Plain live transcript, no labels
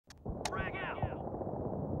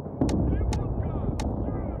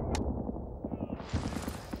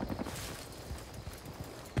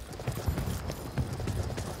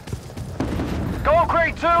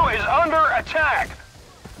2 is under attack.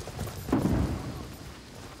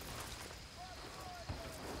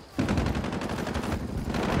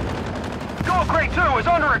 Gold Crate 2 is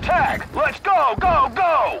under attack. Let's go, go,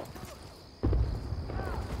 go!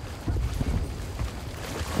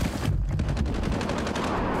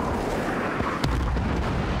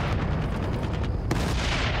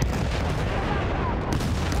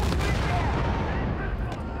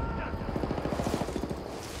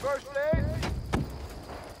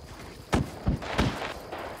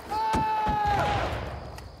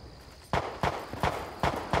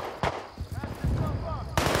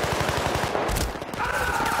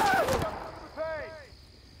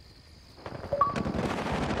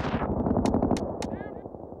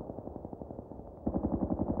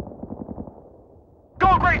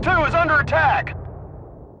 Crate 2 is under attack!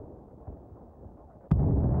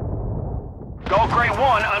 Gold Crate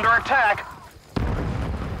 1 under attack.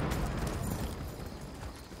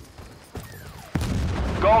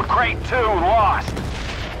 Gold Crate 2 lost.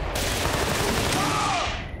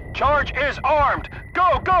 Charge is armed.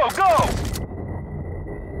 Go, go, go!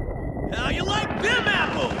 How you like them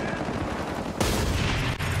apples?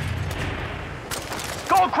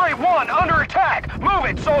 Gold Crate 1 under attack! Move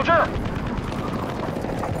it, soldier!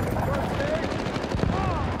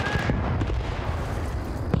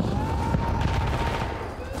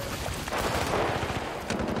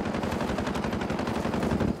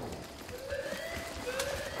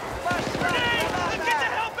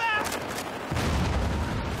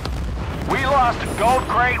 Gold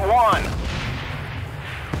Crate 1.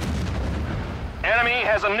 Enemy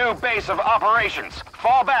has a new base of operations.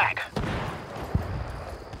 Fall back.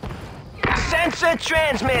 Sensor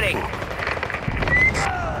transmitting.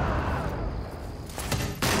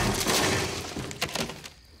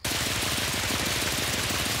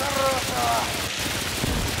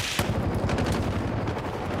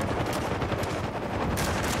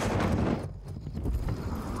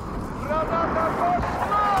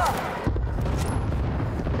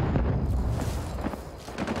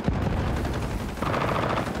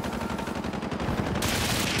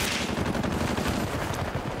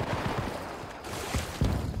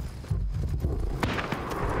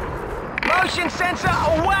 Motion sensor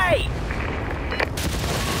away!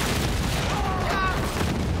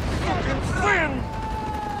 Fucking fin!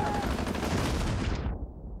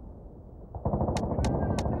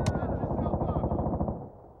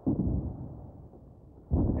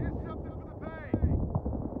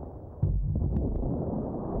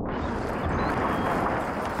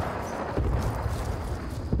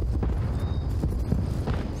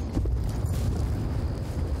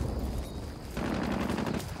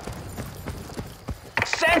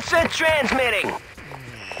 Sensor transmitting.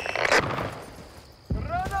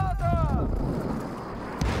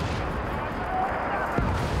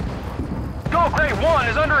 Gold Crate 1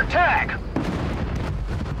 is under attack.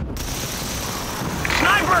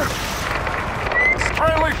 Sniper!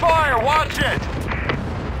 Friendly fire, watch it!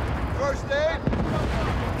 First aid.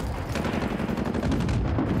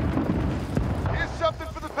 Here's something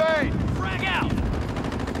for the pain. Frag out!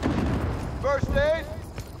 First aid.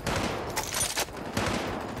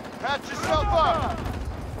 Patch yourself up.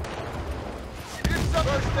 Here's some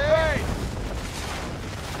first aid.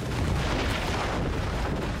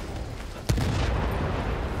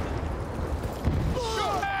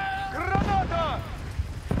 Granada!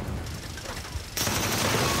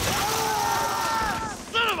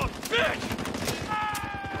 Son of a bitch!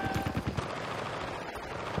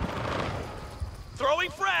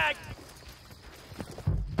 Throwing frag!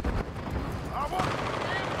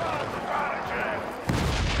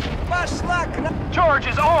 Charge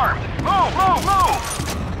is armed! Move, move, move!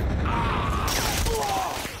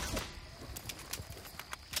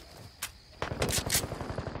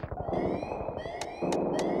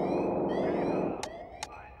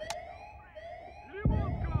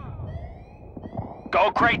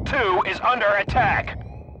 Gold Crate 2 is under attack.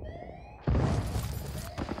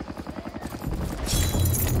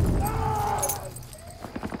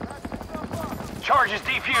 Charge is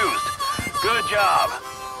defused. Good job.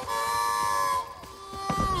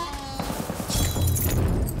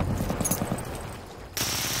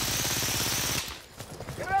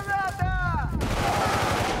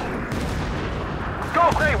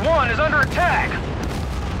 Gold Crate 1 is under attack.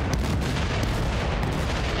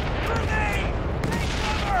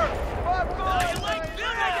 How you like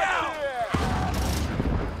them apples?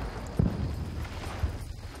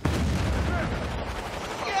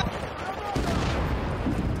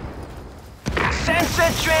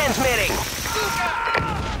 Sensor transmitting.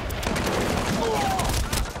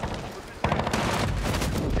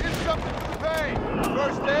 Here's something for the pain.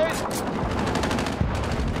 First aid.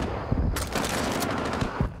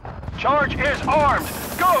 Charge is armed.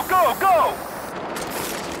 Go, go, go!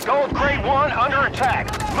 Gold Crate 1 under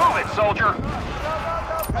attack. Move it, soldier.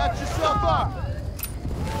 Patch yourself up.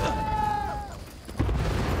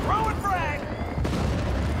 Throwing frag!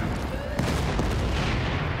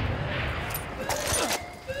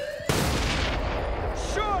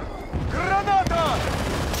 Shoot! Granata!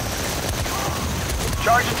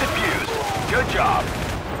 Charge is defused. Good job.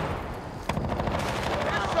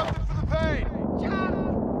 Here's something for the pain.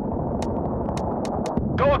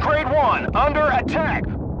 Gold Crate 1 under attack.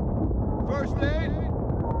 First aid.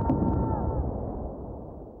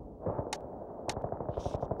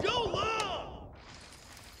 Go long!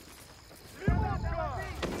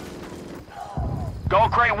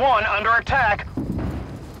 Gold Crate 1 under attack.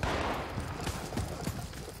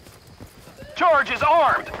 Charge is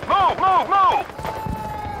armed. Move, move, move!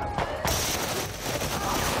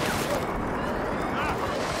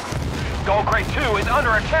 Gold Crate 2 is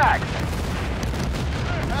under attack.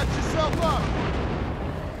 Patch yourself up.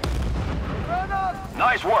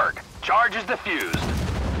 Nice work. Charge is defused.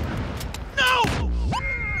 No!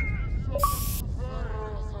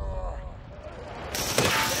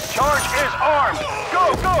 Charge is armed.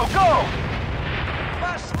 Go, go, go!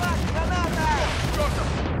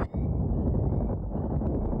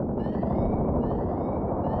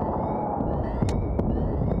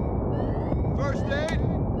 First aid.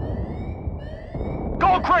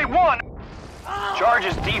 Gold Crate 1! Charge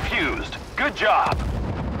is defused. Good job.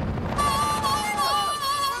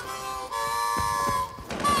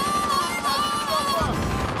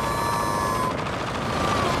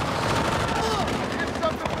 Here's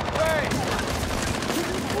something for the pain.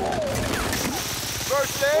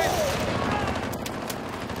 First aid.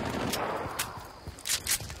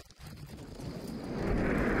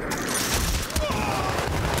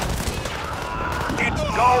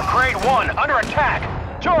 Gold Crate 1 under attack.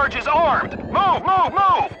 Charge is armed. Move, move,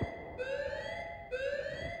 move!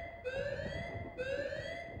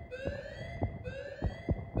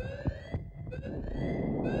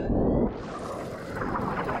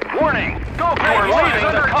 Warning! Gold Crate 1 is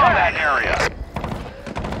under combat area.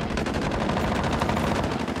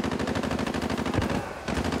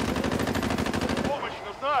 Помощь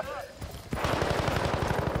нужна?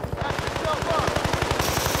 Patch yourself up.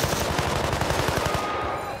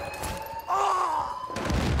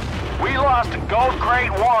 We lost Gold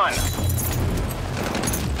Crate 1.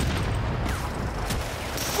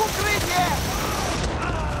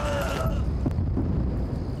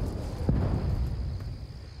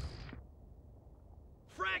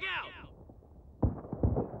 Frag out!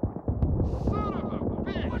 Son of a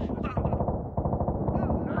bitch!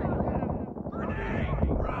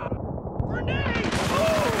 Grenade!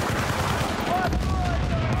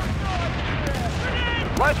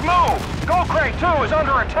 Let's move! Gold Crate 2 is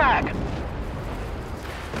under attack.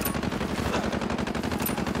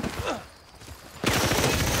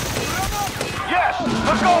 Yes!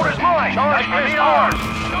 The gold is mine! Charge is ours!